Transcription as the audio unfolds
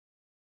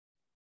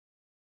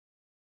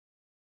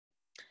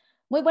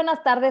Muy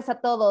buenas tardes a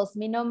todos.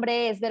 Mi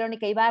nombre es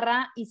Verónica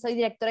Ibarra y soy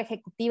directora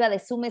ejecutiva de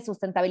SUME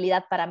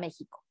Sustentabilidad para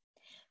México.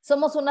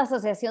 Somos una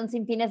asociación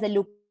sin fines de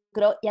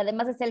lucro y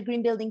además de ser el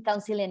Green Building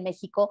Council en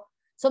México,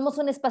 somos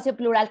un espacio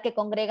plural que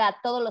congrega a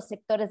todos los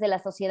sectores de la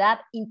sociedad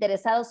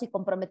interesados y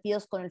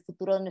comprometidos con el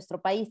futuro de nuestro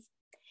país.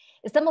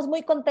 Estamos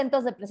muy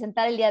contentos de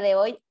presentar el día de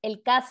hoy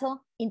el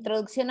caso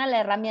Introducción a la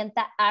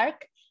herramienta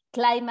ARC,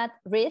 Climate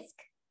Risk.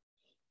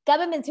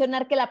 Cabe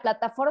mencionar que la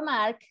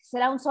plataforma ARC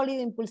será un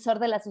sólido impulsor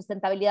de la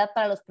sustentabilidad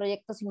para los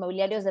proyectos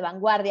inmobiliarios de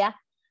vanguardia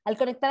al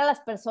conectar a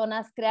las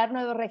personas, crear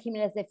nuevos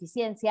regímenes de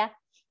eficiencia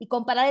y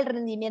comparar el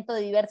rendimiento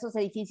de diversos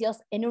edificios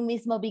en un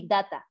mismo Big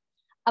Data,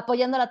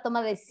 apoyando la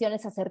toma de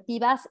decisiones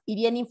asertivas y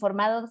bien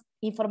informadas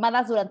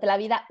durante la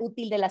vida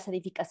útil de las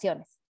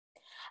edificaciones.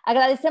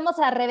 Agradecemos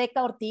a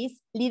Rebeca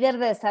Ortiz, líder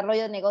de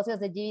desarrollo de negocios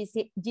de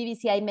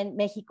GBCI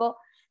México,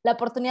 la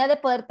oportunidad de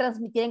poder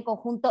transmitir en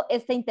conjunto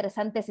esta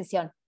interesante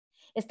sesión.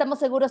 Estamos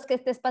seguros que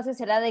este espacio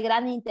será de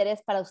gran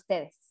interés para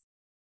ustedes.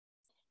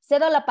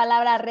 Cedo la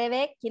palabra a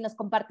Rebe, quien nos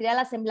compartirá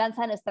la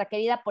semblanza de nuestra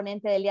querida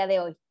ponente del día de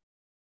hoy.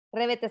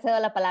 Rebe, te cedo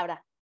la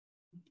palabra.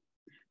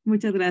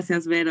 Muchas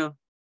gracias, Vero.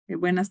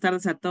 Buenas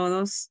tardes a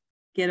todos.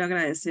 Quiero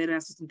agradecer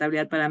a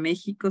Sustentabilidad para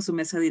México, su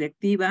mesa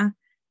directiva,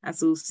 a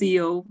su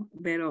CEO,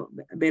 Vero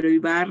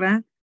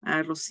Ibarra,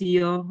 a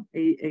Rocío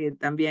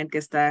también, que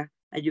está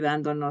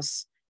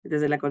ayudándonos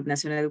desde la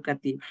coordinación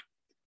educativa.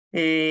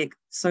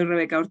 Soy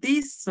Rebeca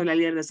Ortiz, soy la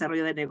líder de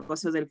desarrollo de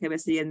negocios del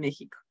GBC en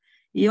México.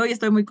 Y hoy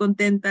estoy muy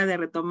contenta de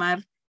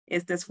retomar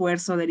este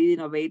esfuerzo de LEED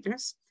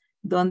Innovators,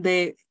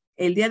 donde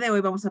el día de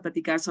hoy vamos a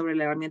platicar sobre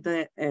la herramienta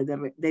de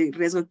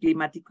riesgo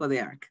climático de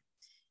ARC.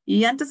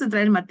 Y antes de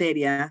entrar en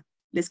materia,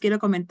 les quiero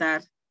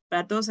comentar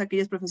para todos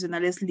aquellos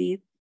profesionales LEED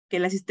que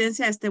la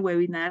asistencia a este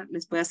webinar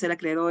les puede hacer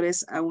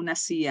acreedores a una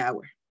Sea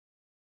Hour.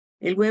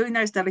 El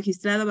webinar está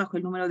registrado bajo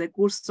el número de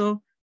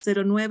curso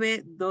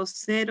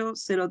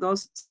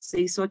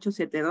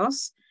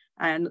 0920026872.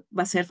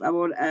 Va a ser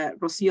favor a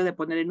Rocío de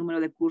poner el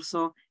número de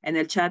curso en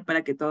el chat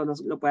para que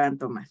todos lo puedan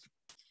tomar.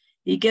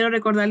 Y quiero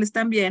recordarles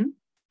también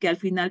que al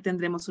final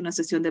tendremos una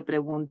sesión de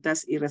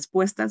preguntas y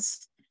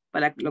respuestas,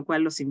 para lo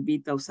cual los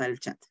invito a usar el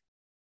chat.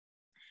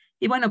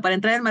 Y bueno, para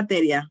entrar en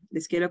materia,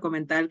 les quiero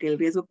comentar que el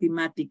riesgo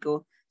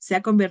climático se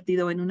ha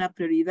convertido en una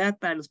prioridad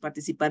para los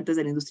participantes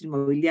de la industria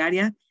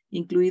inmobiliaria,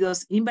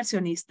 incluidos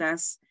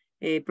inversionistas,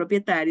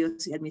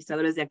 propietarios y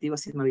administradores de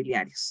activos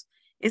inmobiliarios.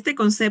 Este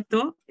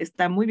concepto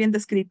está muy bien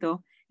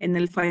descrito en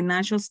el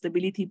Financial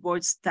Stability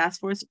Board's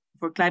Task Force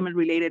for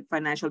Climate-Related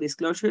Financial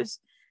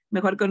Disclosures,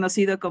 mejor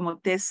conocido como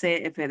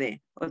TCFD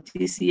o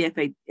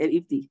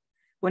TCFD,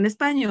 o en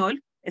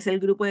español es el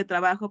Grupo de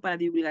Trabajo para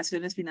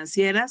Divulgaciones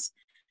Financieras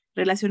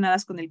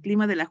relacionadas con el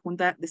clima de la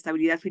Junta de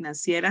Estabilidad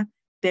Financiera,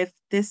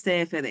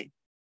 TCFD.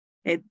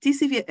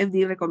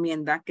 TCFD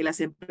recomienda que las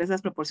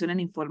empresas proporcionen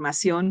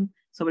información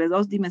sobre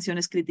dos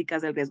dimensiones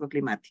críticas del riesgo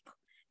climático.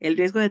 El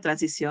riesgo de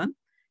transición.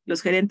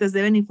 Los gerentes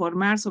deben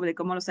informar sobre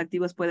cómo los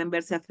activos pueden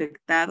verse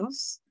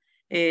afectados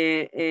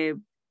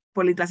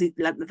por la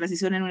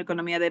transición en una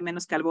economía de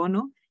menos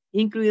carbono,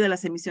 incluidas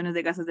las emisiones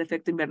de gases de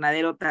efecto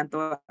invernadero,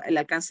 tanto el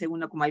alcance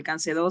 1 como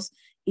alcance 2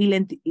 y la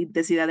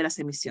intensidad de las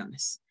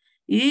emisiones.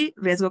 Y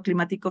riesgo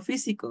climático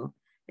físico.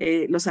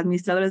 Los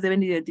administradores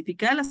deben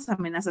identificar las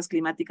amenazas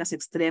climáticas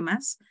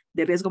extremas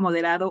de riesgo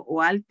moderado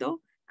o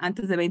alto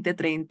antes de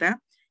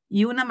 2030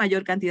 y una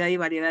mayor cantidad y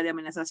variedad de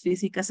amenazas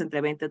físicas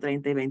entre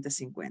 2030 y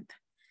 2050.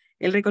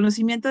 El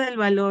reconocimiento del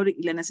valor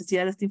y la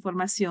necesidad de esta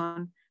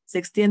información se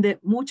extiende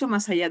mucho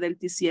más allá del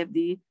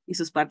TCFD y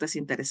sus partes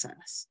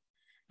interesadas.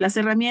 Las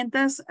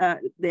herramientas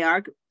de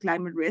ARC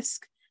Climate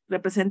Risk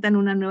representan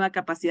una nueva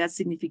capacidad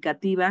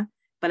significativa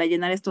para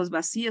llenar estos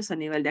vacíos a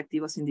nivel de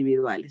activos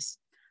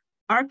individuales.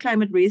 ARC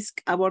Climate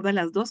Risk aborda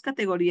las dos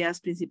categorías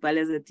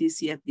principales de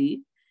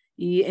TCFD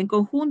y en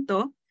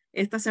conjunto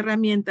estas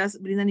herramientas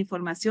brindan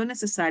información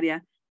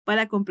necesaria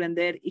para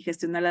comprender y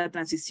gestionar la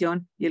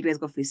transición y el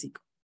riesgo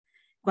físico.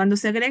 Cuando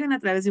se agregan a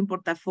través de un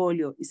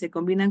portafolio y se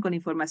combinan con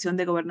información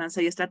de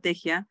gobernanza y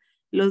estrategia,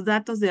 los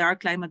datos de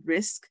ARC Climate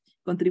Risk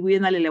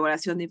contribuyen a la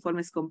elaboración de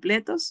informes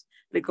completos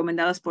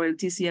recomendados por el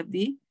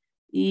TCFD.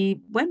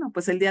 Y bueno,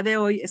 pues el día de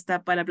hoy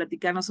está para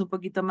platicarnos un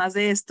poquito más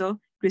de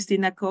esto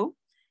Kristina Koh.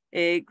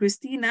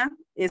 Kristina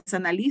es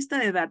analista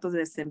de datos de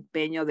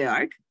desempeño de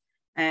ARC.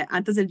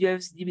 Antes del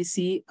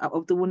USGBC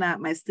obtuvo una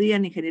maestría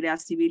en ingeniería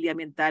civil y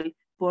ambiental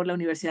por la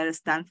Universidad de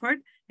Stanford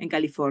en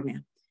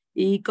California.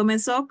 Y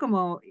comenzó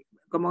como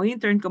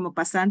intern, como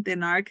pasante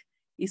en ARC,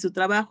 y su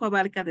trabajo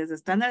abarca desde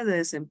estándares de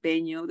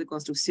desempeño, de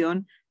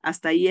construcción,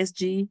 hasta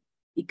ESG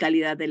y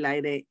calidad del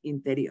aire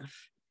interior.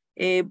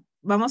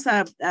 Vamos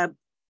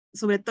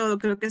sobre todo,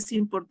 creo que es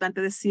importante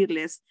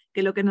decirles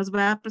que lo que nos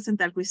va a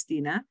presentar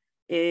Kristina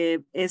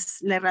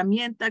es la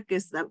herramienta que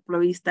está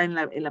provista en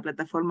la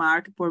plataforma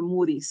ARC por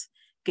Moody's,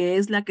 que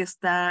es la que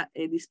está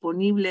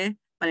disponible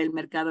para el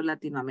mercado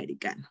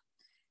latinoamericano.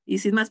 Y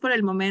sin más por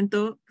el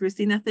momento,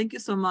 Kristina, thank you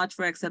so much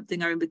for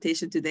accepting our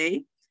invitation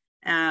today.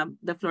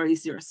 The floor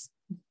is yours.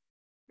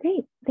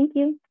 Great, thank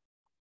you.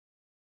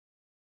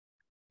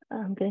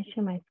 I'm going to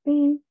share my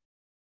screen.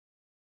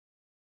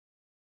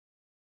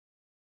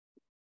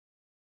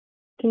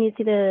 Can you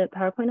see the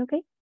PowerPoint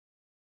okay?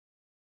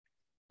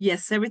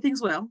 Yes,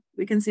 everything's well.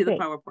 We can see the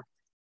PowerPoint.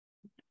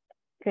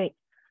 Great.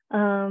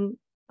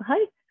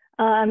 Hi,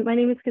 my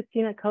name is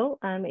Kristina Koh.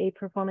 I'm a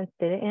performance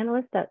data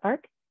analyst at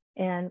ARC.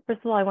 And first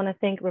of all, I want to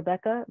thank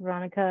Rebecca,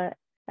 Veronica,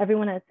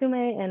 everyone at SUME,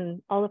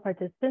 and all the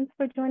participants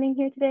for joining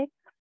here today.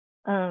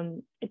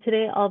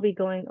 Today, I'll be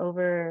going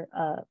over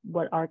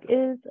what ARC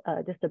is,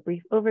 just a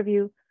brief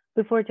overview,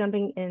 before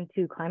jumping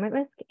into climate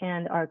risk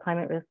and our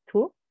climate risk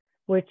tool,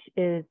 which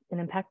is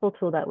an impactful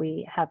tool that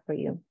we have for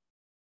you.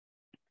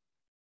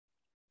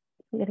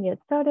 I'm going to get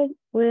started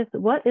with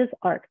what is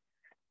ARC.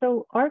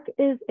 So ARC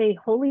is a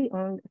wholly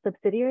owned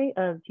subsidiary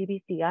of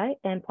GBCI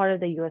and part of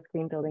the U.S.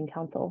 Green Building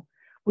Council.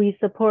 We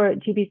support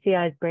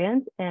GBCI's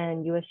brands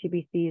and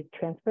USGBC's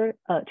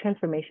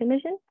transformation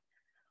mission.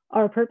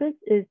 Our purpose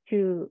is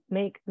to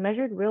make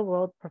measured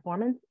real-world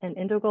performance an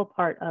integral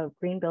part of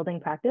green building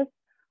practice,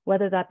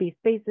 whether that be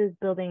spaces,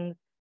 buildings,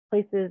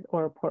 places,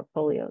 or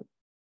portfolios.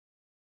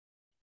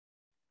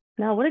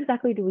 Now, what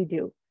exactly do we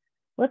do?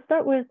 Let's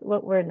start with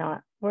what we're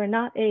not. We're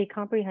not a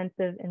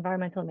comprehensive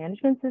environmental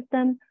management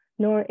system,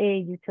 nor a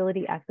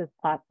utility access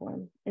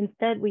platform.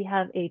 Instead, we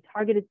have a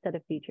targeted set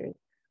of features.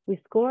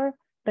 We score,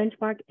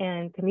 benchmark,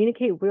 and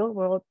communicate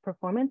real-world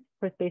performance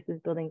for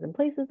spaces, buildings, and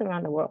places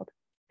around the world.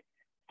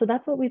 So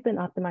that's what we've been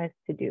optimized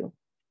to do.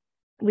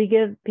 We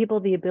give people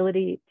the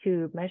ability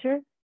to measure,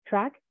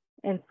 track,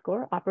 and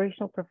score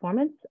operational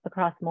performance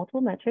across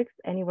multiple metrics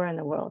anywhere in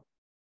the world.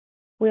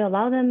 We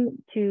allow them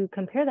to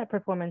compare that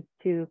performance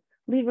to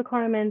LEED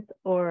requirements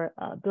or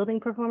building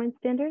performance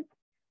standards,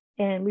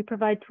 and we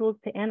provide tools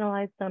to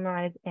analyze,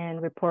 summarize,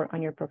 and report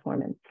on your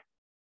performance.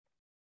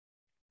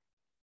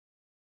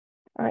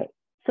 All right,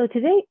 so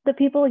today, the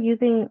people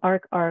using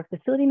ARC are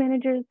facility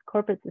managers,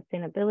 corporate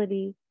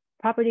sustainability,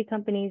 property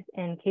companies,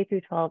 and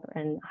K-12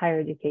 and higher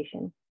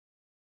education.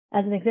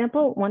 As an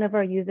example, one of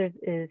our users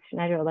is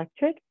Schneider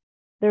Electric.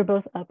 They're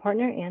both a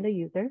partner and a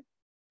user.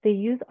 They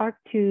use ARC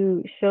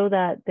to show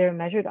that their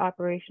measured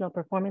operational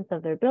performance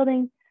of their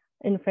building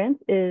in France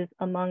is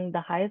among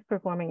the highest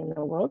performing in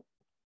the world.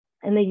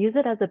 And they use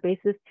it as a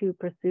basis to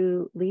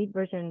pursue LEED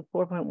version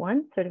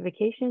 4.1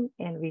 certification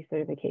and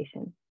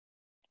recertification.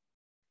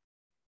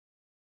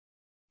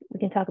 We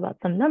can talk about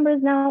some numbers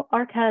now.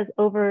 ARC has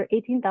over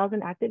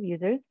 18,000 active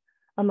users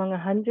among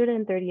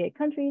 138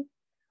 countries.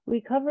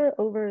 We cover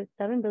over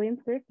 7 billion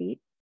square feet,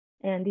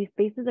 and these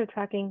spaces are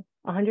tracking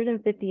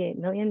 158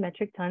 million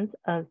metric tons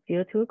of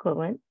CO2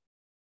 equivalent.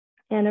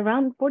 And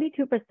around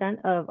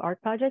 42% of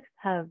ARC projects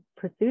have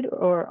pursued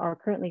or are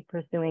currently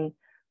pursuing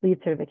LEED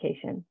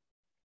certification.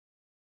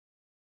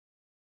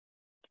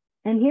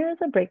 And here is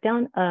a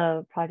breakdown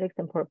of projects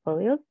and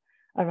portfolios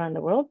around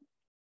the world.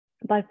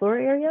 By floor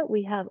area,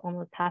 we have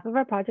almost half of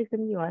our projects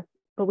in the US,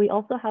 but we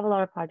also have a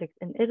lot of projects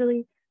in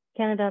Italy,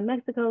 Canada,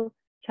 Mexico,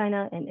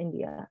 China, and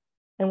India.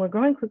 And we're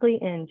growing quickly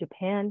in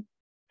Japan,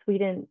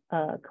 Sweden,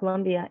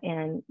 Colombia,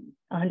 and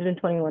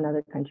 121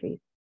 other countries.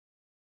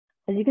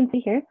 As you can see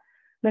here,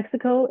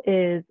 Mexico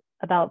is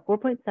about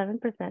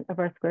 4.7% of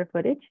our square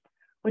footage,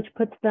 which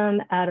puts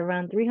them at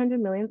around 300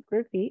 million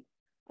square feet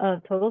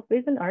of total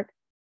space in ARC.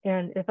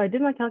 And if I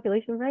did my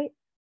calculation right,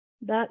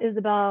 that is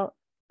about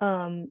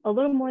a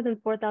little more than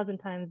 4,000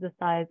 times the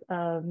size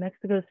of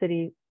Mexico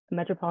City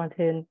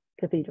Metropolitan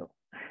Cathedral.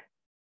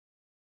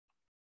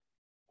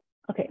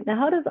 Okay, now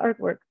how does ARC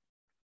work?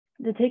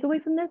 The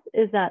takeaway from this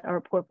is that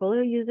our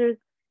portfolio users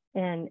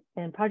and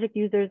project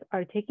users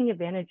are taking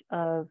advantage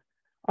of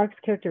ARC's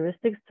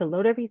characteristics to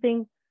load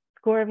everything,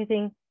 score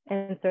everything,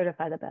 and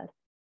certify the best.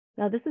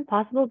 Now, this is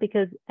possible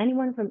because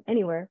anyone from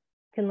anywhere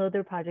can load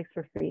their projects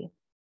for free.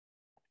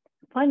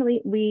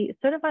 Finally, we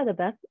certify the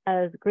best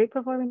as great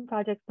performing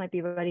projects might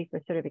be ready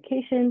for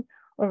certification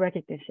or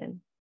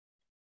recognition.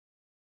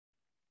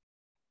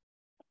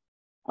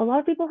 A lot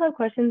of people have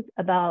questions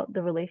about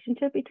the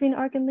relationship between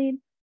ARC and LEED.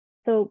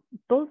 So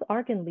both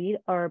ARC and LEED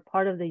are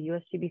part of the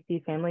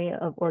USGBC family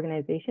of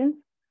organizations.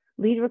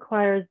 LEED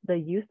requires the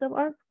use of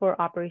ARC for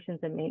operations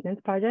and maintenance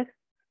projects.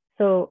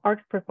 So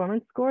ARC's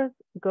performance scores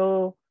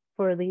go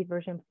for LEED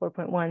version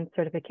 4.1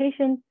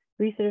 certification,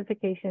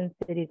 recertification,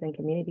 cities and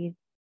communities.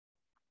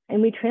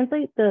 And we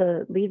translate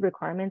the LEED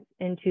requirements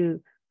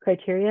into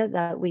criteria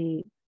that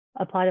we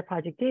apply to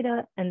project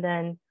data and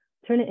then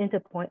turn it into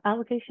point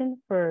allocation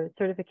for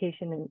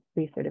certification and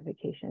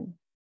recertification.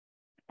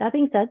 That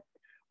being said,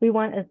 we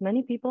want as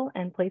many people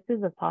and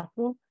places as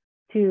possible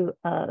to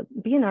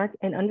be in ARC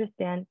and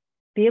understand,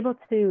 be able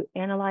to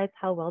analyze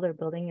how well their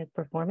building is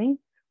performing,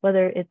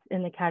 whether it's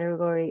in the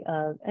category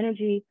of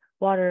energy,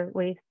 water,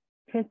 waste,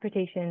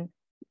 transportation,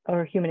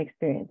 or human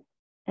experience.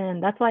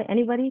 And that's why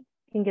anybody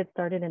can get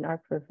started in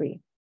ARC for free.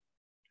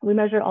 We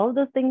measure all of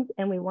those things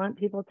and we want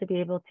people to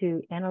be able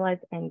to analyze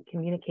and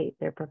communicate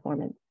their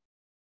performance.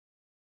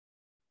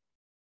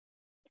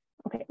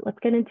 Okay, let's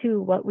get into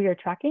what we are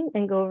tracking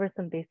and go over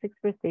some basics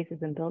for spaces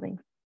and buildings.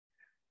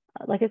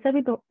 Like I said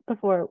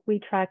before, we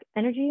track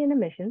energy and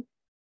emissions.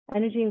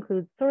 Energy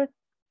includes source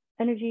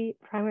energy,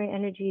 primary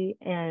energy,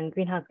 and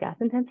greenhouse gas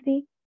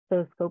intensity,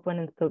 so scope 1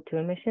 and scope 2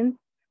 emissions.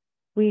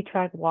 We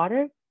track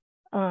water,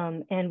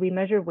 and we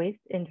measure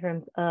waste in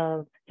terms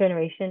of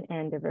generation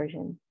and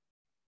diversion.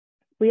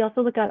 We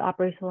also look at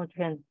operational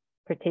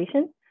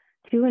transportation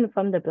to and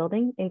from the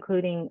building,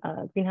 including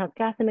greenhouse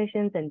gas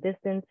emissions and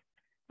distance.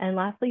 And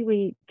lastly,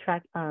 we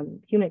track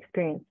human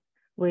experience,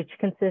 which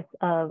consists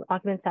of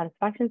occupant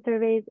satisfaction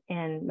surveys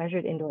and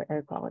measured indoor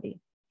air quality.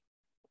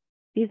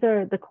 These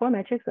are the core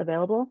metrics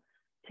available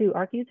to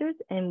ARC users,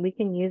 and we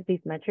can use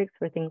these metrics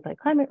for things like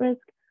climate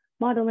risk,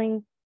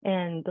 modeling,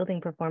 and building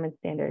performance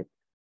standards.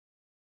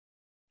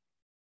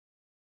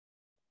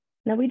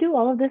 Now, we do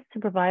all of this to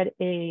provide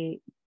a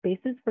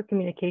basis for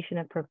communication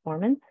of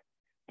performance,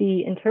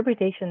 the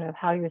interpretation of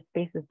how your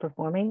space is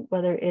performing,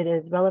 whether it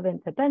is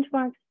relevant to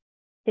benchmarks,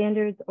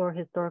 standards, or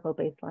historical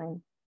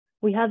baseline.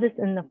 We have this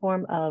in the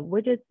form of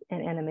widgets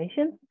and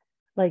animations,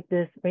 like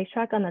this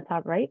racetrack on the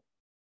top right,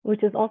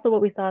 which is also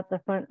what we saw at the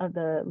front of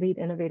the LEED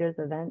Innovators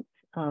event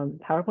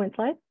PowerPoint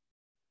slide.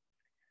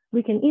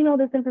 We can email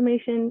this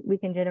information, we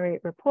can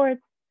generate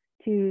reports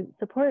to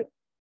support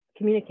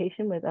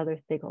communication with other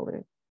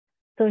stakeholders.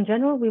 So in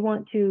general, we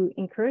want to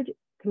encourage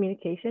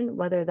communication,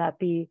 whether that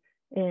be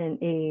in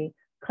a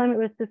climate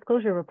risk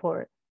disclosure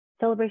report,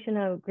 celebration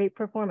of great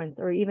performance,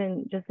 or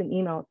even just an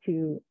email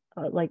to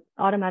like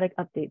automatic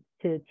updates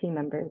to team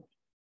members.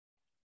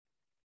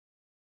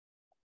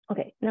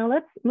 Okay, now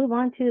let's move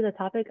on to the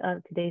topic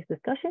of today's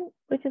discussion,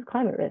 which is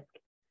climate risk.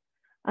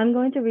 I'm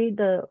going to read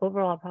the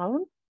overall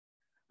problem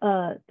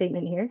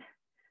statement here.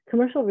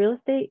 Commercial real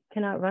estate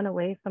cannot run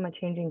away from a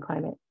changing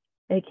climate.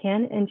 It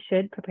can and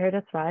should prepare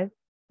to thrive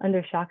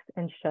under shocks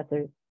and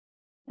stressors.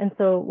 And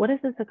so what is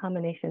this a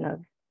combination of?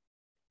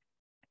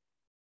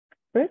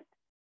 First,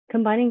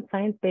 combining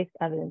science-based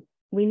evidence.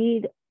 We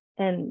need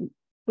and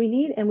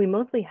we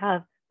mostly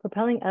have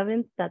propelling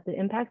evidence that the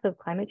impacts of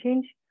climate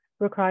change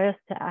require us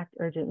to act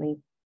urgently.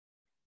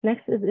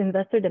 Next is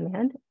investor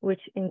demand,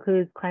 which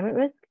includes climate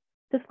risk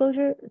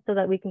disclosure so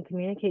that we can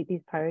communicate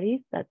these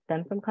priorities that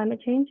stem from climate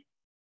change.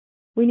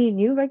 We need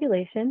new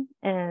regulation,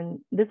 and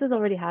this is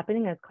already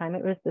happening as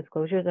climate risk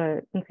disclosures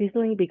are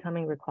increasingly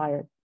becoming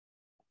required.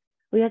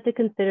 We have to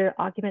consider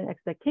occupant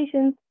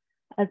expectations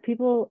as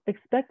people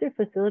expect their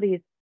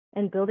facilities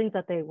and buildings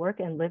that they work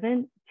and live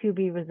in to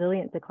be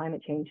resilient to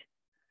climate change.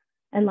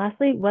 And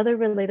lastly,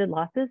 weather-related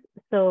losses.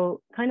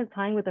 So kind of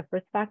tying with the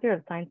first factor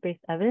of science-based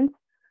evidence,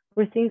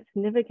 we're seeing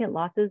significant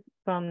losses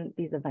from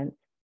these events.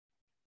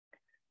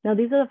 Now,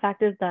 these are the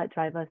factors that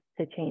drive us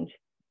to change.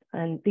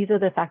 And these are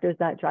the factors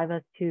that drive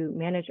us to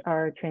manage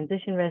our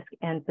transition risk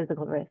and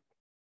physical risk.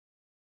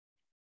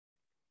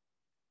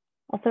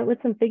 I'll start with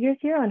some figures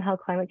here on how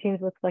climate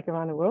change looks like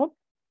around the world.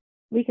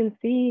 We can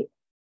see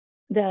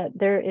that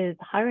there is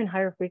higher and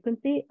higher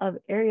frequency of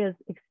areas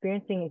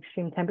experiencing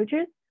extreme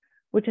temperatures,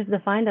 which is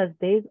defined as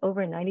days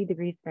over 90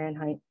 degrees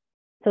Fahrenheit.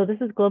 So this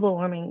is global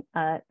warming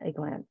at a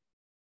glance.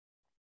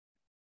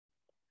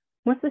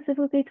 More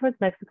specifically towards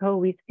Mexico,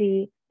 we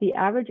see the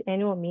average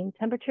annual mean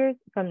temperatures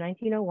from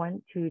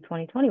 1901 to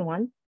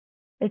 2021.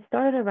 It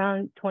started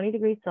around 20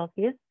 degrees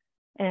Celsius,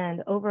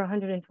 and over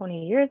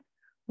 120 years,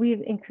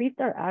 we've increased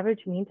our average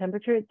mean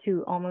temperature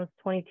to almost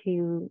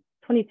 22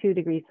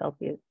 degrees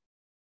Celsius.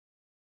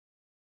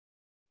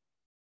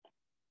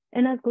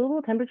 And as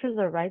global temperatures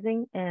are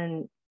rising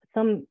and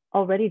some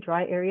already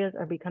dry areas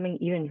are becoming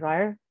even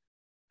drier,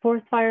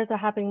 forest fires are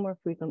happening more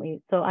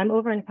frequently. So I'm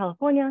over in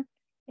California,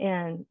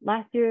 and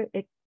last year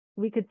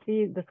we could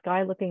see the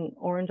sky looking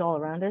orange all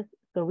around us.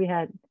 So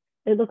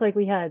it looked like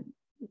we had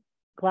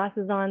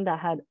glasses on that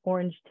had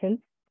orange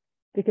tints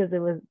because it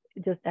was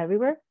just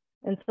everywhere.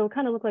 And so it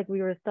kind of looked like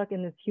we were stuck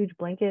in this huge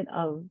blanket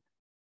of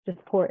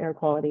just poor air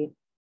quality.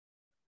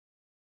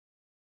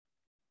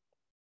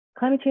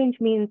 Climate change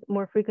means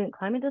more frequent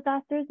climate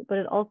disasters, but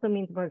it also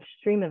means more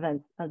extreme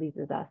events of these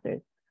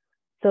disasters.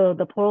 So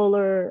the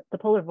polar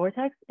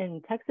vortex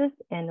in Texas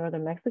and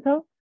northern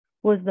Mexico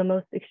was the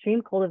most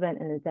extreme cold event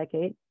in a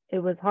decade. It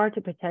was hard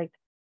to protect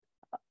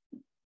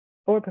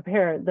or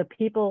prepare the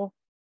people,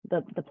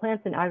 the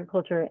plants and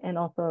agriculture, and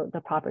also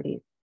the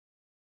properties.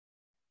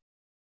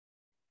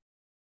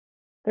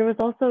 There was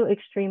also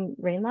extreme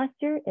rain last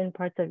year in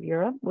parts of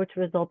Europe, which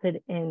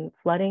resulted in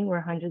flooding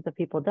where hundreds of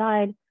people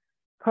died,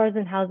 cars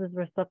and houses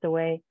were swept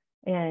away,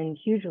 and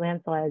huge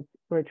landslides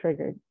were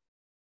triggered.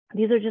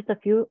 These are just a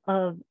few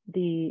of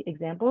the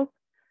examples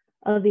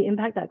of the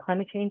impact that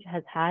climate change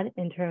has had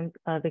in terms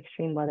of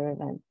extreme weather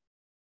events.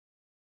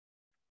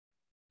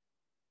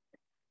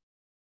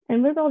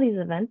 And with all these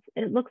events,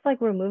 it looks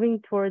like we're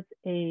moving towards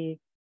a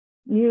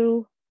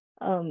new,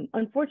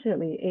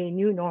 unfortunately, a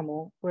new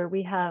normal where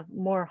we have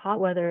more hot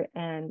weather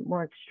and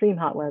more extreme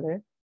hot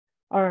weather.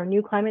 Our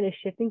new climate is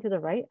shifting to the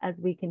right as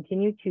we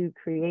continue to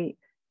create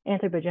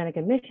anthropogenic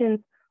emissions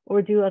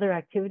or do other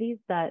activities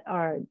that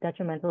are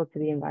detrimental to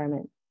the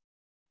environment.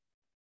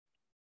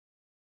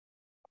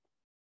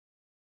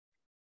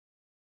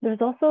 There's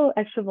also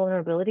extra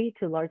vulnerability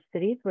to large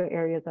cities where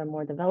areas are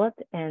more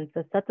developed and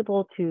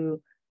susceptible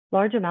to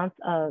large amounts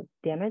of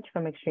damage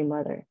from extreme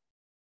weather.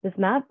 This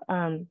map,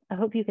 I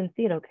hope you can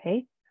see it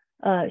okay,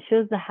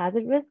 shows the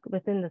hazard risk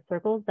within the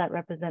circles that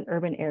represent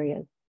urban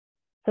areas.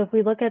 So if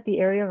we look at the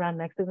area around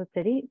Mexico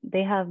City,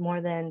 they have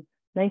more than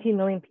 19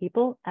 million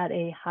people at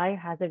a high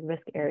hazard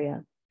risk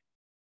area.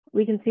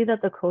 We can see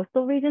that the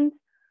coastal regions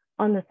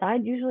on the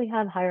side usually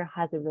have higher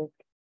hazard risk.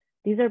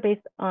 These are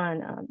based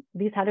on,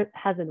 these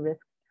hazard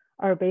risks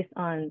are based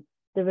on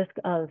the risk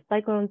of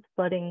cyclones,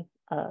 flooding,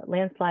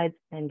 landslides,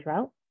 and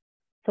drought.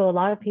 So a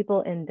lot of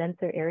people in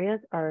denser areas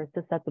are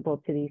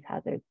susceptible to these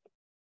hazards.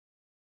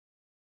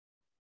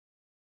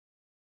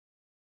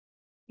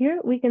 Here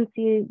we can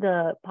see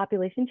the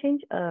population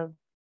change of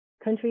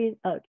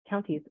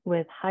counties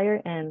with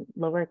higher and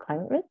lower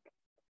climate risk.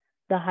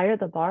 The higher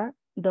the bar,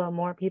 the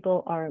more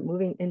people are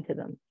moving into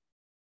them.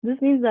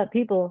 This means that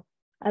people,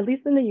 at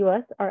least in the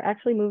US, are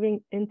actually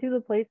moving into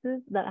the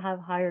places that have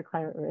higher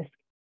climate risk.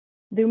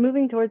 They're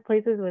moving towards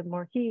places with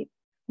more heat,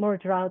 more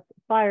droughts,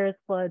 fires,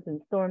 floods,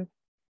 and storms.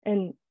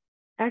 And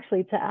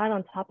actually, to add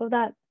on top of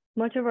that,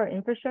 much of our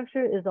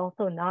infrastructure is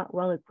also not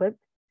well equipped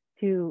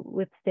to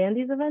withstand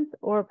these events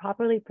or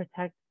properly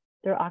protect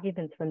their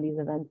occupants from these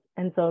events.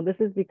 And so this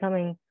is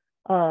becoming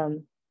a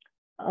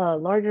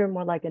larger,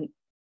 more like an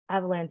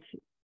avalanche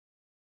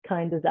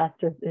kind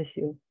disastrous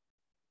issue.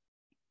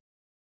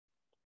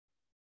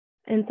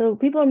 And so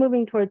people are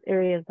moving towards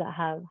areas that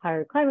have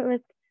higher climate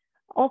risk.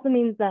 Also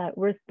means that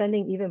we're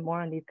spending even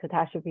more on these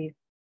catastrophes.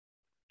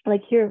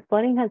 Like here,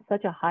 flooding has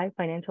such a high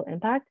financial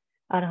impact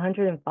at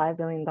 $105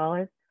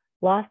 billion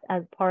lost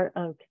as part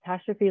of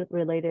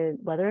catastrophe-related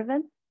weather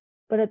events.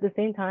 But at the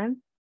same time,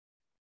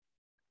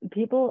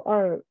 people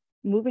are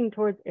moving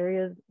towards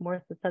areas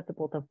more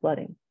susceptible to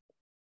flooding.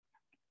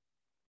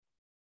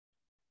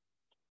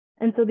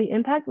 And so the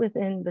impact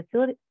within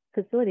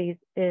facilities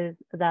is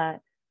that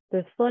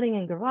there's flooding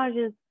in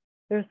garages,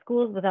 there's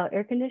schools without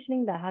air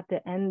conditioning that have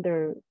to end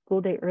their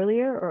school day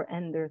earlier or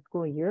end their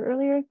school year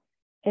earlier,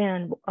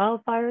 and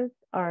wildfires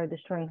are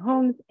destroying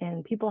homes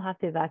and people have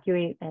to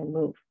evacuate and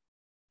move.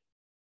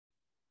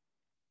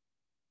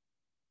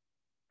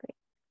 Great.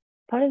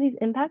 Part of these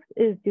impacts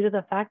is due to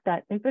the fact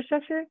that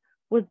infrastructure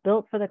was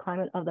built for the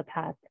climate of the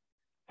past.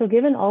 So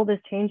given all this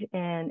change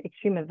and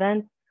extreme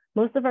events,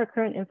 most of our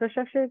current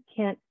infrastructure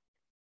can't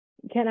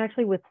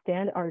actually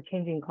withstand our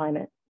changing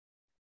climate.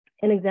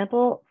 An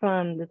example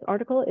from this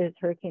article is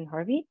Hurricane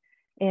Harvey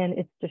and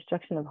its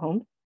destruction of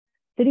homes.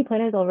 City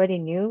planners already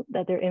knew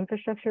that their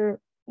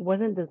infrastructure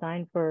wasn't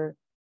designed for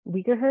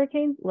weaker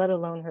hurricanes, let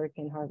alone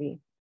Hurricane Harvey.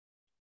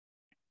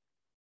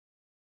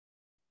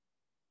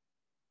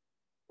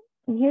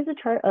 And here's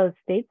a chart of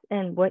states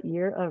and what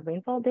year of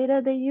rainfall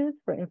data they use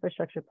for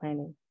infrastructure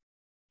planning.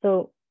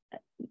 So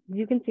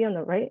you can see on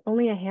the right,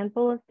 only a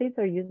handful of states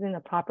are using the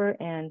proper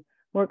and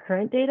more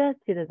current data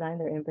to design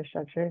their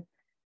infrastructure,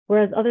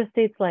 whereas other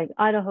states like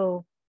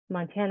Idaho,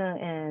 Montana,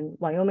 and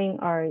Wyoming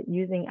are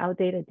using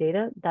outdated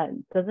data that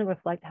doesn't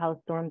reflect how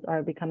storms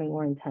are becoming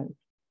more intense.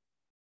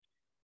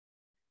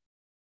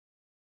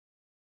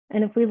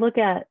 And if we look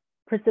at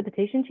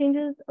precipitation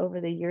changes over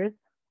the years,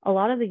 a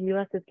lot of the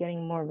US is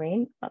getting more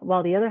rain,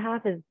 while the other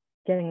half is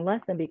getting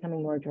less and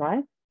becoming more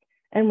dry.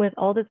 And with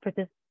all this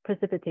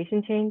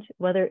precipitation change,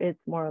 whether it's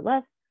more or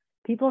less,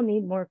 people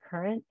need more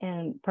current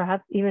and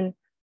perhaps even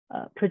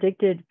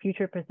predicted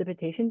future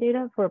precipitation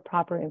data for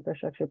proper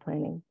infrastructure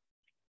planning.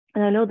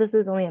 And I know this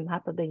is only a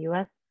map of the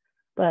US,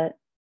 but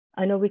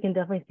I know we can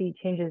definitely see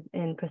changes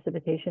in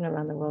precipitation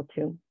around the world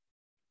too.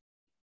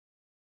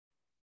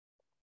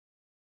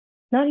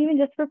 Not even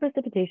just for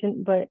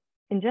precipitation, but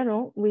in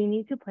general, we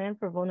need to plan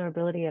for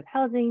vulnerability of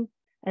housing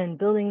and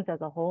buildings as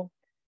a whole.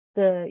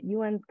 The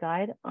UN's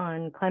guide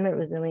on climate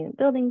resilient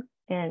buildings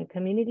and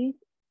communities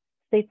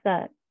states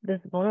that this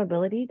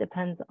vulnerability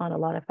depends on a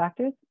lot of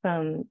factors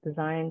from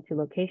design to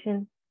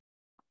location.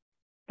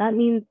 That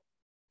means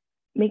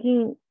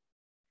making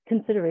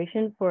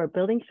consideration for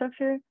building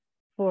structure,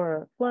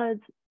 for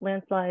floods,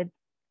 landslides,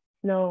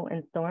 snow,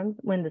 and storms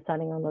when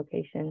deciding on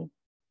location.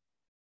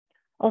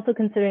 Also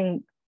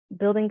considering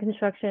building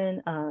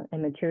construction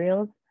and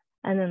materials,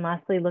 and then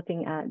lastly,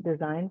 looking at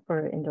design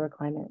for indoor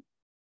climate.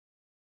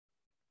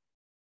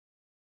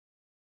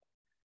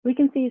 We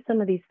can see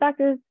some of these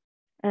factors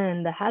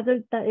and the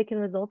hazards that it can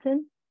result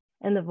in,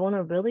 and the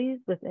vulnerabilities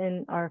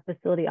within our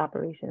facility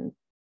operations.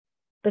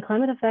 The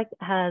climate effect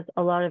has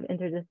a lot of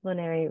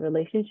interdisciplinary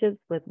relationships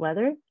with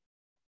weather,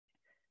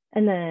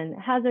 and then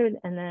hazard,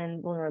 and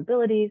then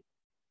vulnerabilities.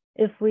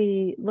 If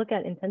we look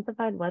at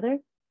intensified weather,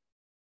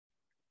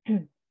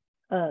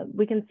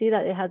 we can see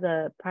that it has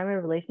a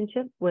primary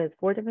relationship with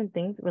 4 different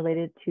things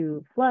related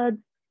to floods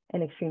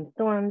and extreme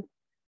storms.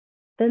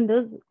 Then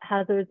those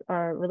hazards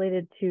are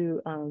related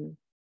to,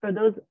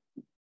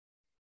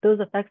 those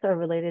effects are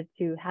related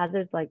to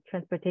hazards like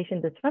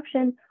transportation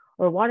disruption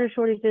or water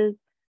shortages.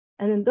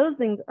 And then those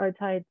things are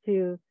tied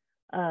to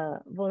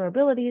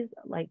vulnerabilities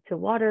like to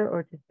water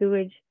or to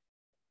sewage.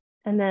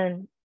 And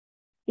then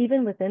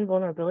even within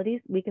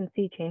vulnerabilities, we can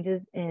see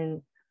changes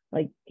in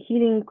like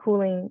heating,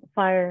 cooling,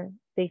 fire,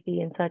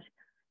 safety, and such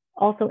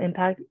also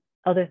impact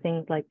other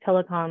things like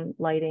telecom,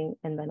 lighting,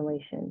 and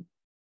ventilation.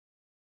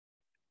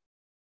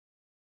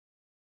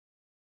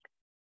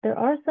 There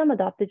are some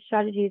adopted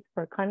strategies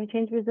for climate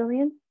change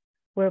resilience,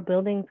 where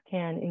buildings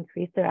can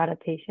increase their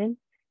adaptation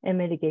and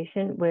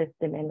mitigation with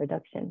demand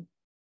reduction,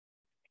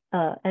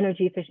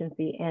 energy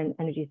efficiency, and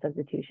energy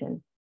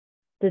substitution.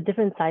 The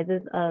different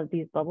sizes of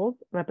these bubbles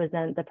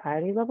represent the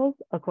priority levels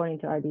according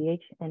to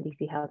RDH and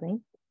DC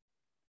housing.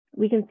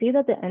 We can see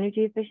that the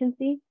energy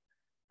efficiency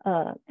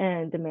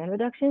and demand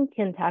reduction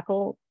can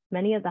tackle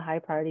many of the high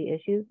priority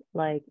issues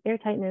like air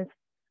tightness,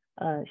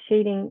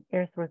 shading,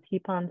 air source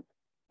heat pumps,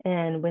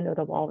 and window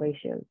to wall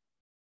ratios.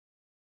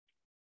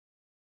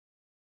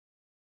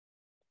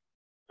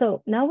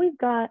 So now we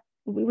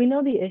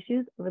know the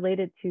issues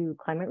related to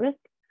climate risk.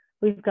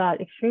 We've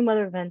got extreme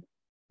weather events.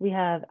 We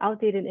have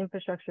outdated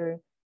infrastructure.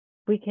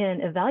 We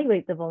can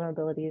evaluate the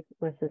vulnerabilities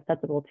we're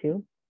susceptible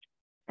to.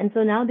 And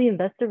so now the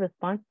investor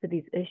response to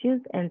these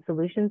issues and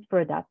solutions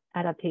for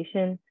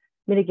adaptation,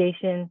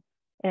 mitigation,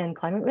 and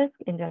climate risk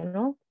in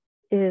general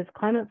is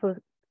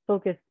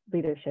climate-focused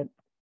leadership.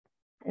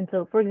 And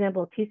so, for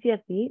example,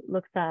 TCFD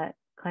looks at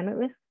climate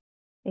risk,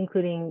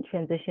 including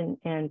transition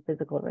and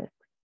physical risks.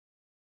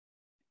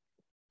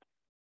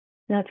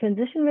 Now,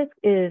 transition risk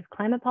is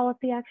climate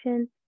policy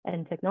action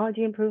and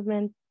technology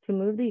improvements to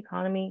move the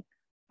economy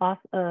off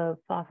of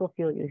fossil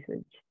fuel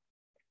usage.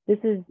 This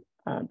is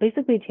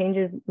basically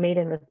changes made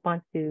in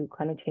response to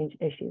climate change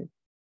issues.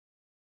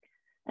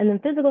 And then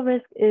physical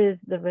risk is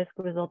the risk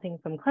resulting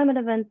from climate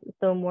events,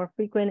 so more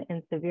frequent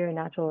and severe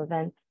natural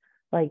events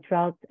like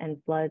droughts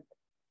and floods.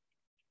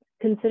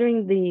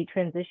 Considering the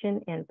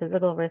transition and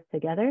physical risk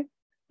together,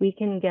 we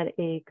can get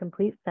a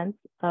complete sense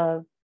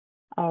of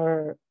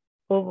our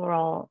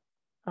overall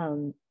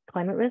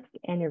climate risk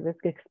and your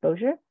risk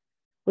exposure,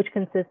 which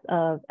consists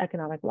of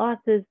economic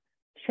losses,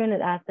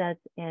 stranded assets,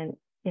 and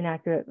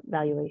inaccurate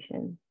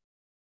valuation.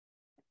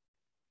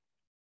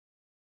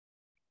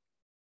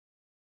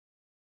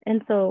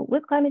 And so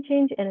with climate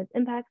change and its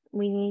impacts,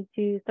 we need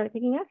to start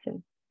taking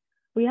action.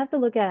 We have to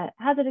look at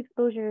hazard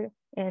exposure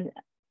and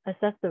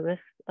assess the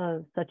risks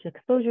of such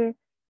exposure,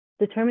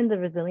 determine the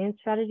resilience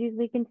strategies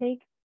we can take,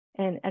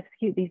 and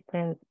execute these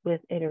plans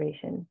with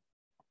iteration.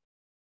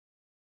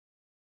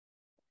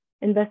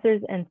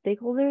 Investors and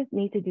stakeholders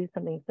need to do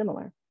something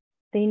similar.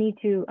 They need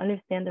to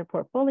understand their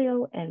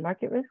portfolio and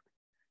market risks,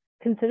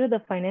 consider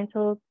the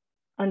financials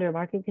under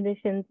market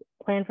conditions,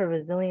 plan for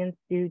resilience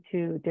due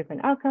to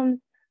different outcomes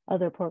of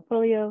their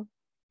portfolio,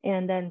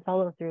 and then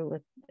follow through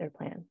with their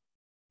plan.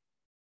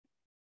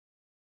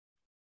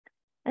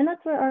 And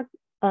that's where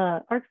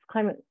ARC's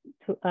climate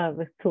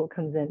risk tool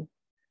comes in.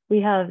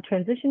 We have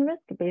transition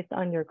risk based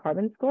on your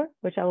carbon score,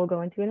 which I will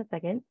go into in a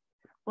second.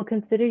 We'll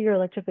consider your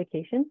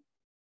electrification,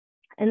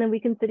 and then we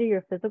consider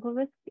your physical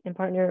risk and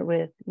partner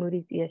with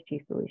Moody's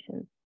ESG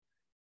solutions.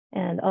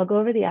 And I'll go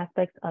over the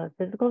aspects of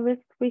physical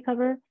risk we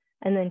cover,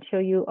 and then show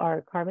you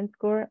our carbon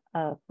score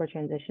for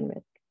transition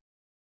risk.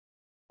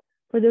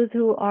 For those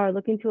who are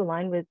looking to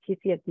align with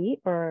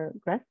TCFD or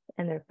GRESS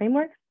and their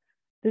frameworks,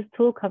 this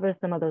tool covers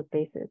some of those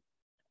bases.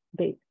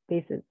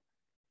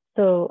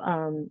 So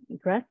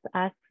GRESS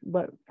asks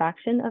what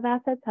fraction of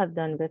assets have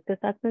done risk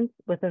assessments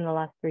within the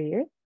last 3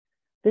 years.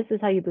 This is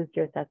how you boost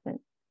your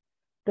assessment.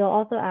 They'll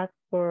also ask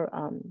for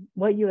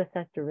what you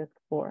assessed your risk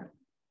for.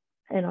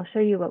 And I'll show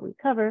you what we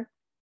cover.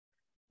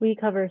 We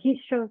cover heat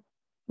strokes,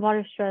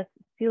 water stress,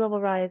 sea level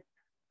rise,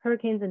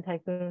 hurricanes and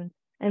typhoons.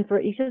 And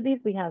for each of these,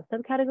 we have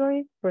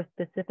subcategories for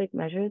specific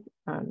measures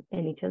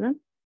in each of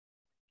them.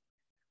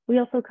 We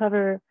also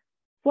cover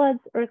floods,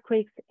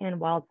 earthquakes,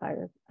 and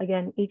wildfires.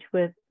 Again, each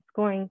with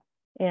scoring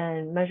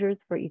and measures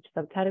for each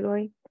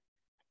subcategory.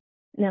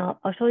 Now,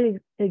 I'll show you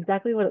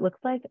exactly what it looks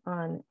like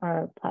on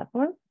our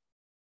platform.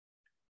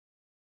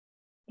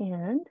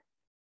 And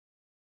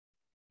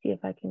see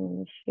if I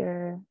can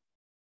share.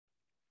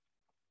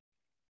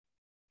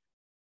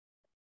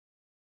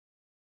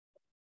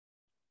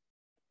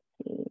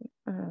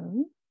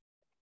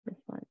 This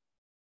one.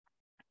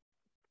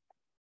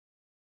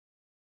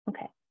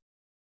 Okay.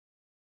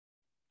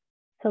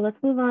 So let's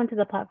move on to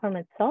the platform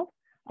itself.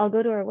 I'll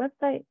go to our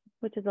website,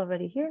 which is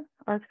already here,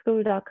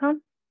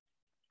 arcsco.com,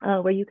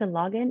 where you can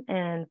log in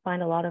and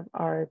find a lot of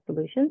our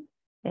solutions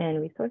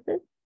and resources.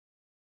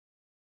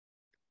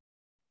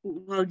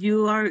 While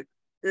you are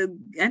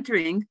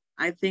entering,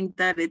 I think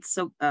that it's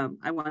so,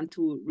 I want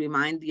to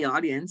remind the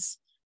audience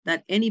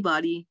that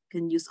anybody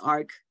can use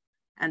ARC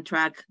and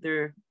track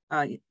their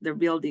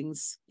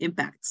building's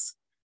impacts.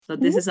 So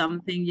this is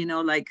something, you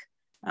know, like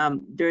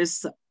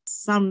there's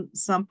some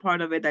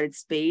part of it that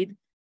it's paid,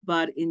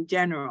 but in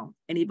general,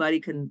 anybody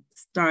can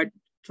start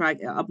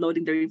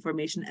uploading their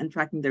information and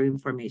tracking their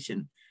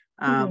information.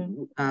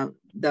 The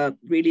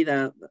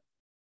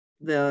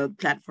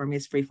platform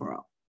is free for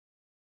all.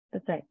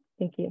 That's right.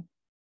 Thank you.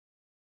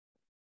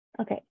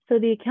 Okay, so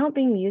the account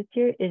being used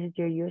here is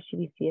your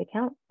USGBC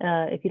account.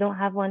 If you don't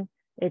have one,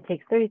 it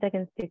takes 30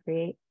 seconds to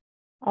create.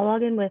 I'll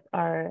log in with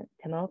our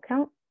demo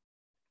account.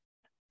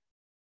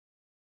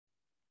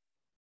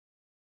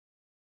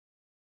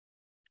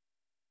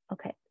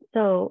 Okay,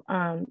 so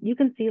you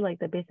can see like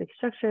the basic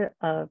structure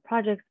of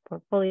projects,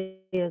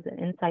 portfolios, and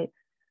insight.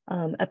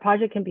 A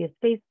project can be a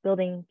space,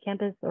 building,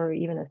 campus, or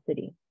even a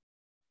city.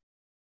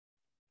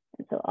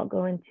 So I'll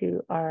go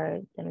into our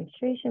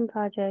demonstration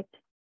project.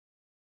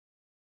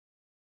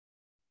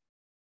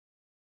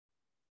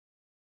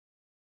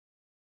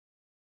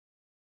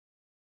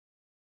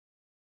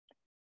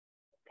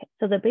 Okay,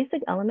 so the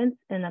basic elements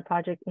in the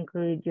project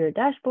include your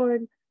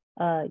dashboard,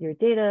 your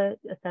data,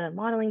 a set of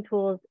modeling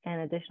tools,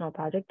 and additional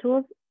project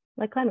tools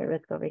like climate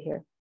risk over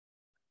here.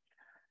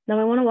 Now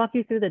I want to walk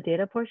you through the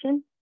data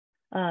portion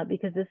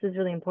because this is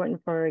really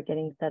important for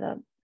getting set up.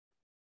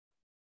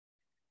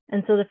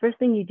 And so the first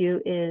thing you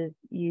do is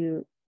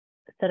you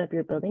set up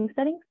your building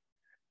settings.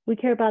 We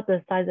care about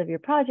the size of your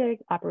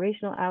project,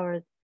 operational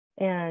hours,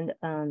 and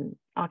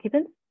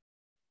occupants,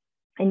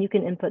 and you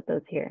can input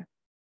those here.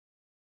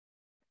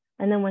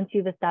 And then once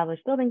you've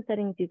established building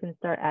settings, you can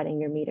start adding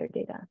your meter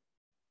data.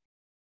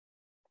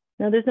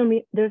 Now there's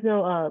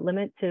no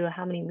limit to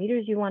how many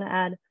meters you want to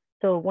add.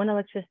 So 1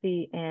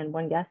 electricity and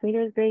 1 gas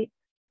meter is great.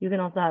 You can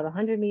also have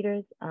 100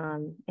 meters,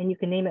 and you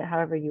can name it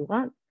however you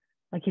want.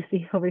 Like you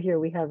see over here,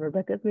 we have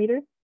Rebecca's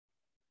meter.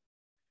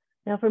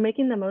 Now for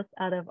making the most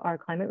out of our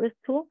climate risk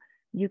tool,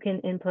 you can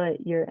input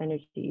your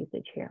energy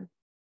usage here.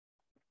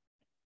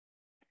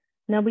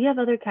 Now we have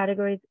other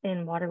categories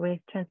in water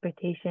waste,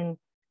 transportation,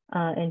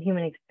 and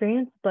human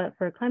experience, but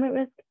for climate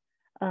risk,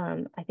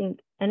 I think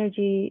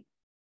energy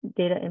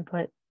data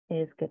input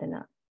is good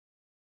enough.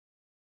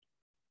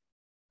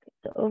 Okay,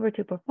 so over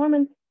to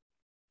performance.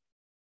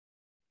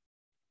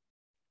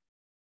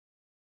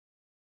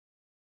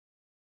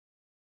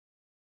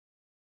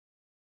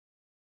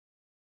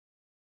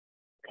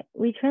 Okay,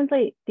 we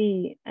translate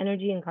the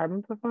energy and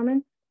carbon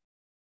performance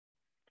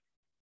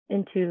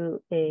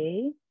into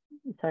a,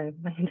 sorry,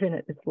 my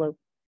internet is slow,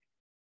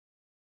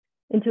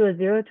 into a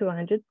 0 to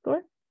 100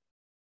 score.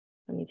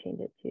 Let me change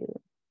it to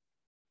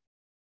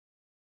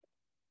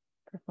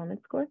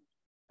performance score.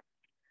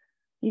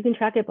 You can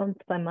track it month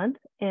by month,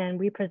 and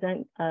we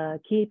present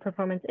key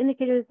performance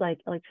indicators like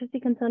electricity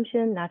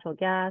consumption, natural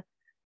gas,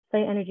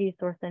 site energy,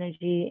 source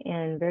energy,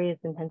 and various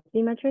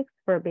intensity metrics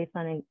for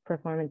baseline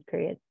performance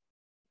periods.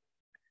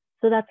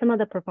 So that's some of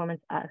the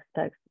performance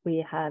aspects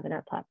we have in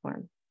our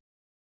platform.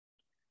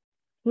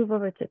 Move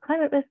over to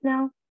climate risk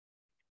now.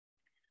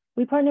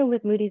 We partner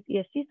with Moody's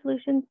ESG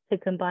Solutions to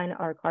combine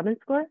our carbon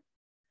score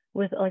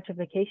with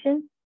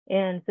electrification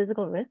and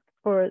physical risk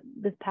for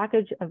this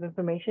package of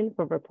information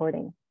for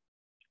reporting.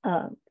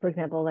 For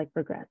example, like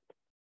for GREST.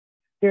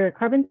 Your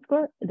carbon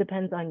score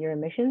depends on your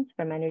emissions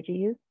from energy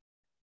use.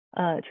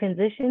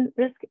 Transition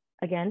risk,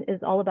 again, is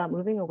all about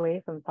moving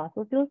away from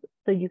fossil fuels,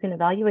 so you can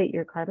evaluate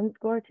your carbon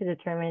score to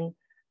determine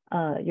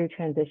your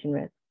transition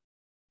risk.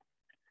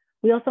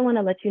 We also want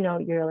to let you know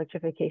your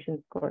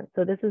electrification score.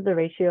 So this is the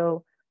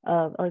ratio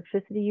of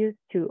electricity use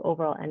to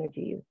overall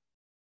energy use.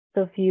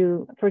 So if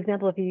you, for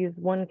example, if you use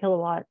 1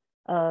 kilowatt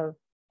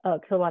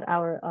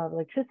hour of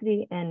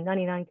electricity and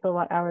 99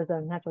 kilowatt hours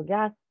of natural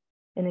gas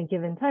in a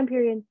given time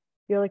period,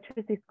 your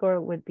electricity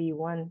score would be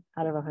 1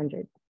 out of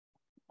 100,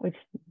 which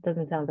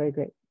doesn't sound very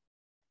great.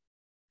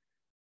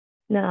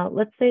 Now,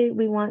 let's say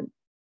we want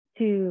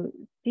to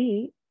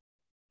see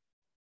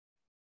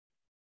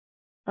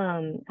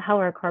how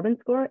our carbon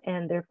score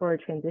and therefore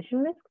transition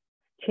risk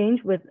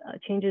change with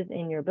changes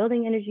in your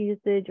building energy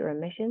usage or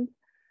emissions.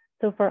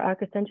 So for our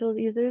essential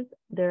users,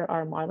 there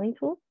are modeling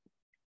tools.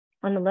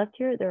 On the left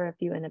here, there are a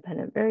few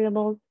independent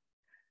variables.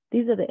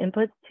 These are the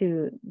inputs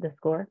to the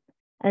score.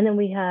 And then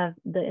we have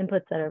the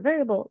inputs that are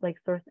variable, like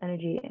source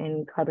energy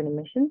and carbon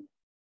emissions.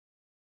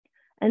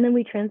 And then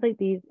we translate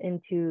these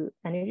into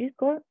energy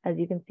score. As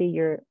you can see,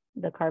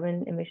 the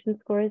carbon emission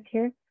score is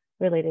here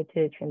related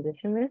to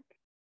transition risk.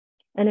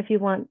 And if you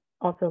want,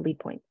 also LEED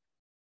points.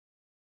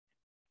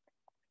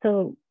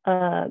 So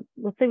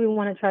let's say we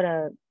want to try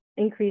to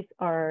increase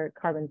our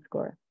carbon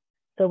score.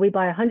 So we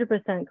buy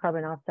 100%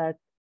 carbon offsets.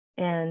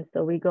 And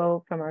so we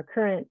go from our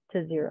current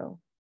to 0.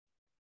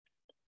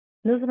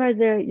 No surprise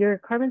there, your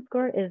carbon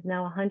score is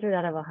now 100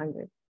 out of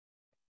 100.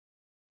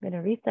 I'm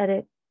going to reset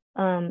it.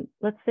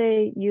 Let's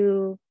say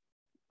you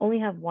only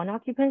have 1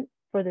 occupant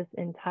for this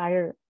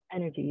entire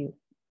energy use.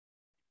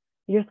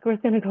 Your score is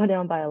going to go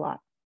down by a lot.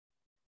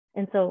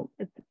 And so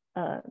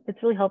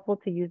it's really helpful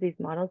to use these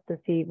models to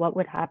see what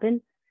would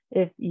happen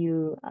if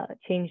you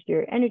changed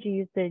your energy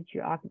usage,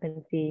 your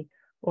occupancy,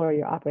 or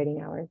your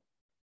operating hours.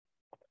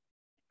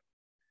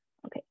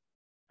 Okay,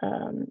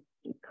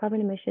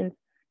 carbon emissions.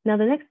 Now,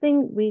 the next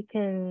thing we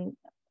can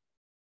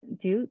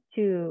do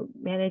to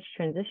manage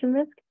transition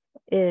risk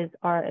is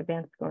our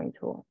advanced scoring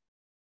tool.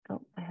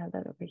 Oh, I have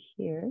that over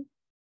here.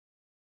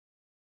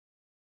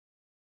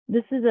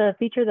 This is a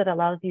feature that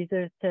allows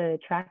users to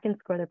track and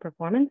score their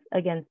performance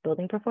against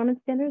building performance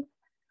standards,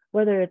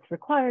 whether it's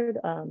required,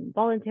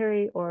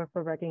 voluntary, or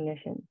for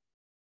recognition.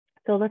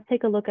 So let's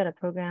take a look at a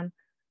program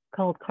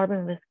called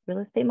Carbon Risk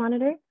Real Estate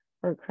Monitor,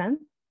 or CREM.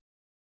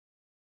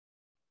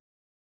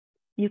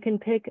 You can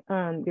pick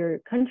your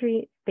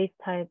country, space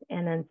type,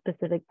 and then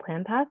specific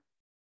plan path.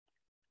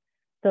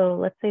 So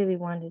let's say we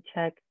want to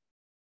check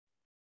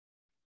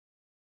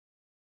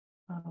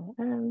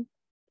OM,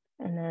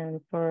 and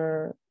then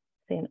for,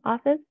 say, an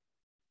office.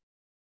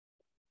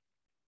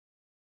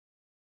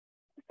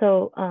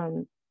 So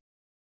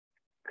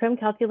CREM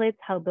calculates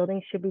how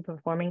buildings should be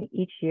performing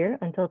each year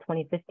until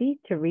 2050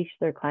 to reach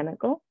their climate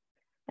goal.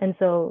 And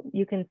so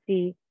you can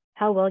see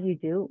how well you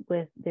do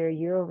with their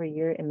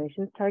year-over-year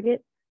emissions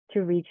target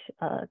to reach,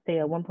 say,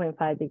 a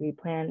 1.5 degree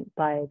plan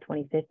by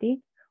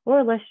 2050, or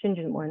a less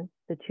stringent one,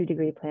 the 2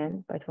 degree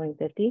plan by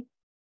 2050.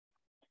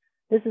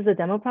 This is a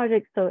demo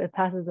project, so it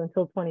passes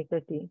until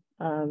 2050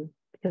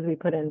 because we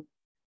put in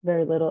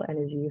very little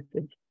energy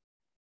usage.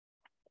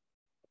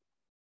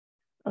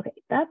 Okay,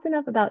 that's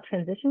enough about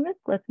transition risk.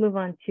 Let's move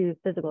on to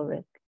physical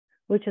risk,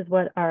 which is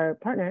what our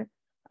partner,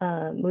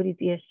 Moody's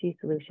ESG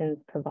Solutions,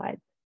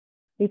 provides.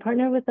 We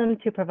partner with them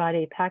to provide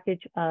a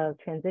package of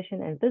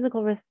transition and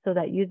physical risk so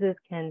that users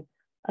can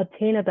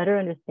obtain a better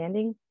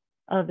understanding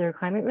of their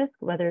climate risk,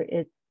 whether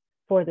it's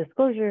for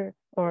disclosure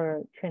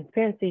or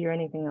transparency or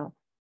anything else.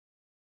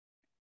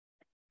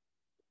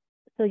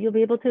 So you'll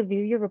be able to view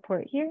your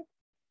report here.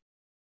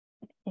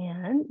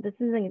 And this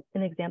is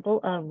an example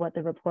of what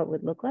the report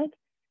would look like.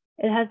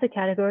 It has the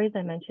categories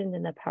I mentioned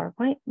in the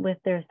PowerPoint with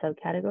their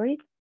subcategories.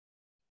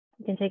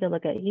 You can take a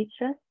look at heat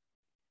stress.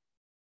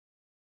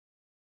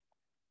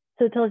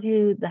 So it tells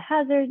you the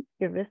hazard,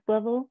 your risk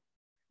level,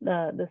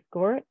 the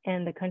score,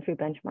 and the country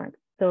benchmark.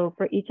 So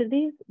for each of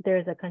these,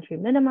 there's a country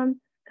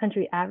minimum,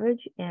 country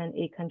average, and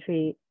a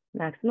country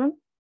maximum.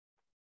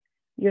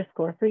 Your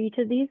score for each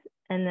of these,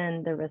 and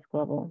then the risk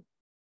level.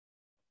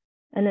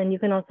 And then you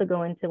can also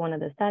go into one of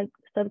the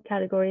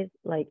subcategories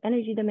like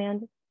energy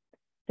demand.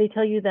 They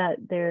tell you that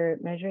they're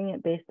measuring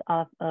it based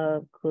off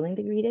of cooling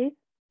degree days.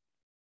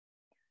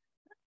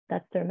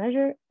 That's their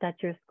measure,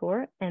 that's your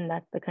score, and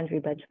that's the country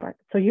benchmark.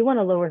 So you want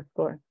a lower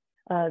score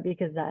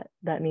because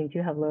that means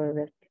you have lower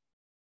risk.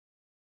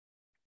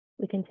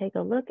 We can take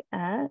a look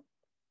at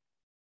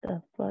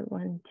the flood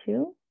one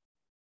too.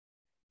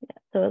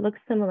 Yeah, so it looks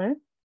similar,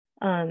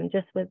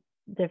 just with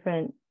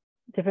different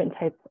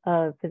types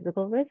of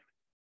physical risks.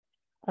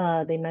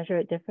 They measure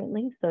it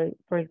differently. So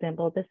for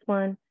example, this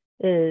one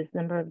is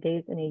number of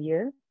days in a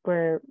year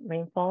where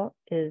rainfall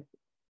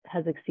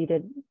has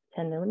exceeded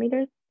 10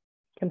 millimeters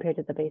compared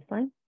to the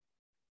baseline.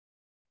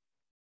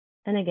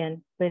 And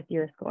again, with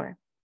your score.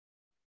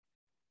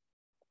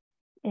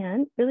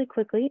 And really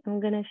quickly, I'm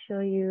going to show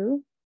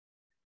you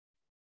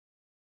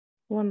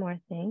one more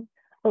thing.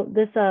 Oh,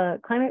 this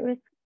climate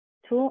risk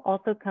tool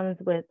also comes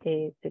with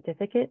a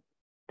certificate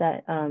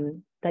that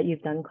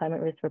you've done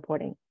climate risk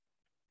reporting.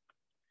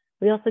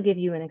 We also give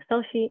you an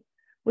Excel sheet,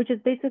 which is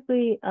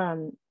basically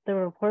the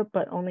report,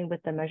 but only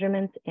with the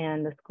measurements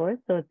and the scores,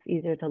 so it's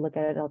easier to look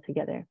at it all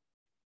together.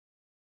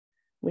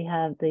 We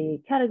have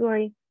the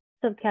category,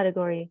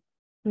 subcategory,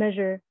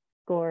 measure,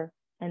 score,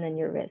 and then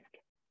your risk.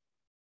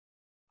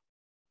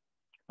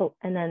 Oh,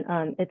 and then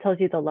it tells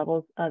you the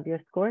levels of your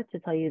score to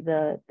tell you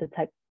the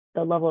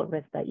level of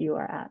risk that you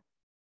are at.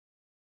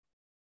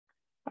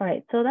 All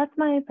right, so that's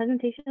my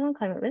presentation on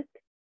climate risk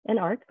and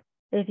ARC.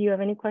 If you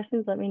have any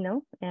questions, let me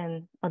know,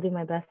 and I'll do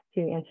my best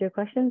to answer your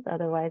questions.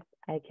 Otherwise,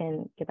 I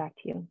can get back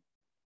to you.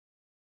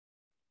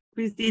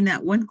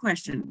 Kristina, one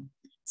question.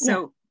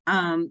 So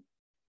yeah.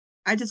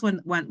 I just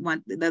want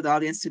the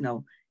audience to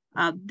know,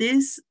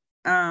 this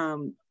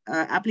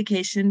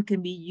application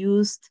can be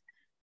used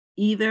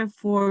either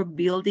for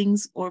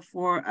buildings or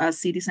for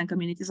cities and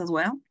communities as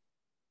well?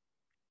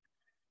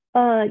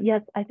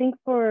 Yes, I think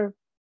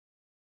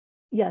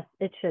yes,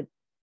 it should.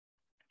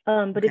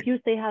 But okay. If you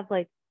say have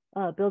like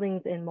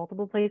buildings in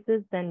multiple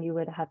places, then you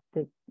would have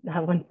to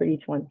have one for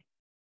each one.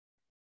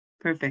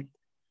 Perfect.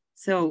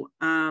 So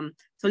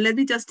so let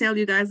me just tell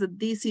you guys that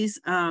this is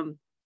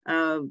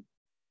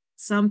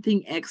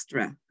something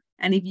extra.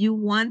 And if you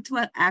want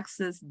to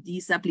access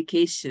this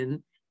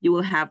application, you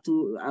will have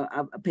to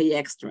pay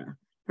extra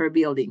per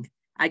building.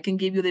 I can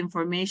give you the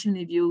information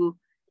if you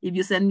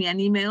send me an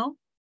email,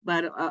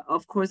 but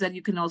of course that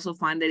you can also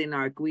find it in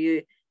ARC.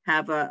 We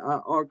have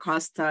our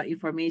cost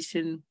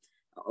information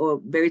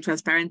very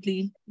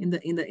transparently in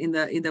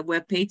the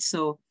web page.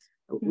 So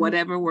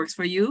whatever works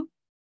for you.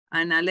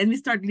 And let me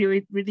start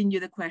reading you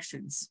the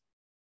questions.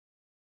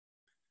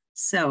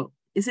 So,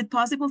 is it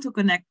possible to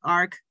connect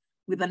ARC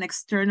with an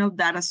external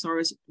data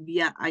source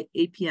via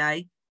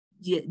API,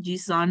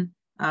 JSON,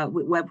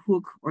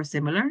 webhook, or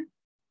similar?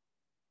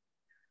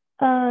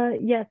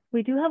 Yes,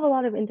 we do have a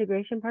lot of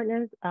integration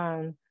partners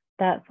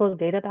that flow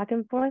data back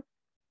and forth.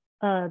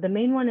 The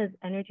main one is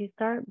Energy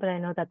Star, but I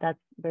know that that's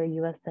very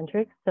US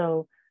centric.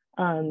 So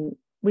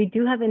we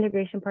do have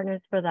integration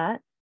partners for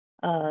that.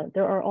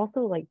 There are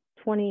also like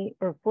 20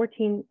 or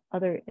 14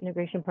 other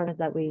integration partners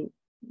that we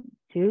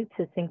do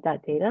to sync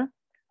that data.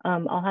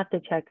 I'll have to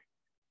check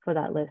for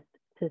that list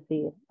to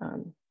see if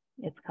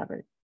it's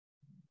covered.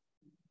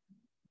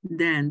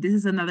 Then this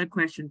is another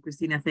question,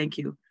 Kristina, thank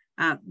you.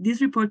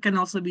 This report can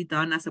also be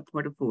done as a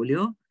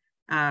portfolio,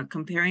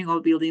 comparing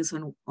all buildings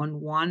on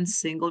one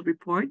single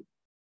report.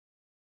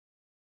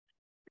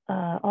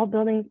 All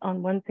buildings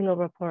on one single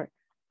report.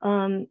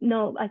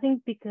 No, I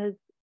think because,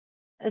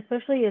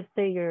 especially if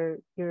say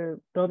your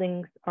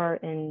buildings are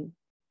in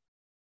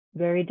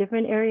very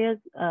different areas,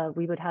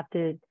 we would have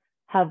to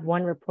have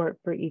one report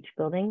for each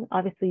building.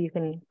 Obviously, you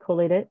can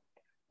collate it.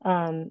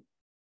 And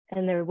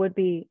there would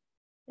be,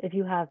 if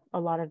you have a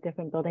lot of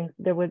different buildings,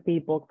 there would be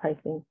bulk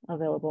pricing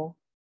available.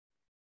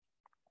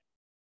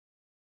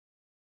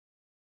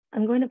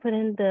 I'm going to put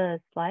in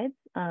the slides,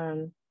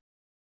 the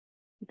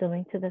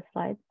link to the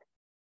slides,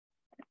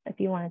 if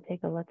you want to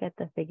take a look at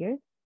the figures.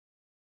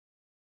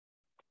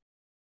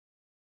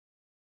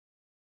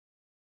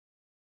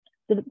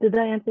 Did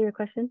I answer your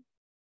question?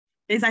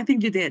 Yes, I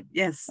think you did.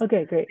 Yes.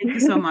 Okay, great. Thank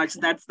you so much.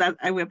 That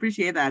I will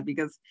appreciate that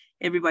because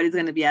everybody's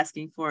going to be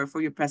asking for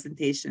your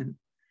presentation.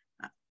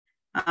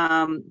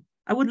 I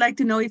would like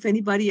to know if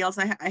anybody else.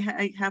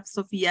 I have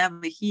Sofia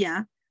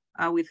Mejia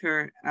with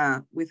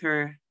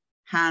her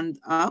hand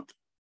up.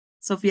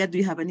 Sofia, do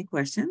you have any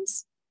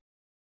questions?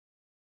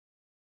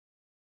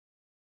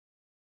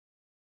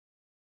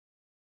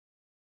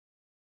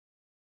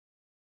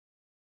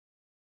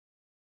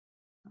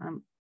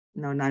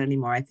 No, not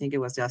anymore. I think it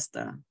was just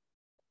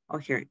oh,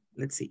 here,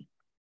 let's see.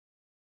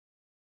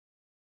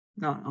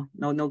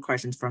 No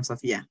questions from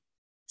Sofia.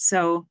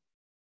 So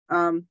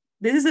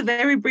this is a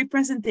very brief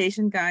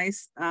presentation,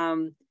 guys.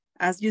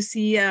 As you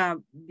see,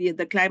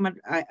 the climate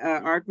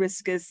ARC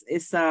risk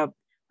is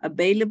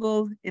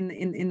available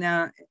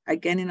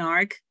again in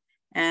ARC.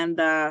 And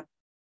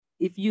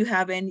if you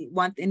have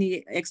want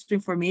any extra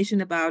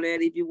information about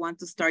it, if you want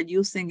to start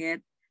using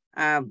it,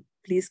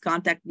 please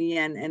contact me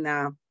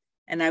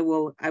and I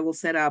will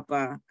set up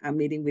a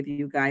meeting with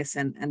you guys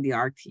and the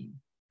ARC team.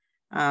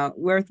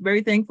 We're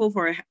very thankful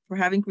for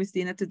having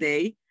Kristina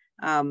today.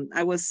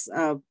 I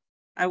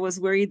was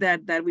worried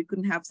that we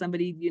couldn't have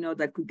somebody,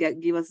 that could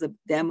give us a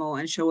demo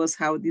and show us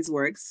how this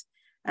works.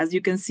 As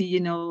you can see,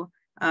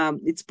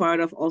 it's part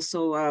of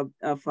also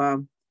of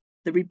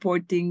the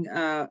reporting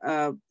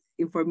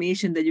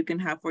information that you can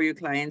have for your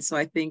clients. So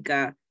I think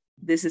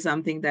this is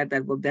something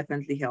that will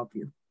definitely help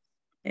you.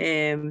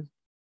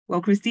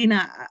 Well,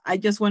 Kristina, I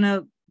just want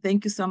to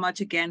thank you so much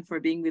again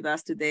for being with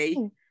us today.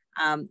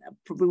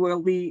 We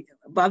will be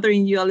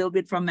bothering you a little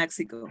bit from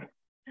Mexico.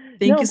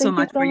 Thank you so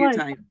much for your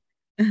time.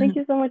 Thank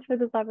you so much for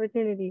this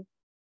opportunity.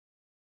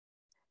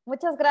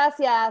 Muchas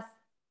gracias.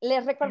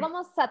 Les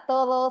recordamos a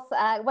todos,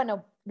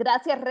 bueno,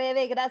 gracias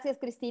Rebe, gracias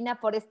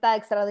Kristina por esta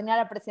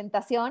extraordinaria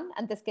presentación,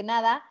 antes que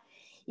nada.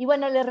 Y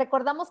bueno, les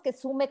recordamos que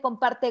Sume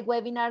comparte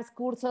webinars,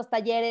 cursos,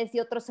 talleres y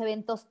otros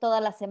eventos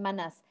todas las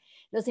semanas.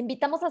 Los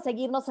invitamos a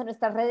seguirnos en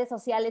nuestras redes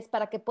sociales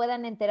para que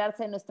puedan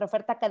enterarse de nuestra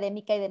oferta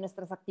académica y de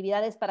nuestras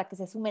actividades para que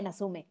se sumen a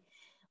Sume.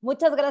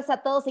 Muchas gracias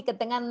a todos y que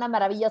tengan una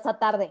maravillosa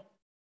tarde.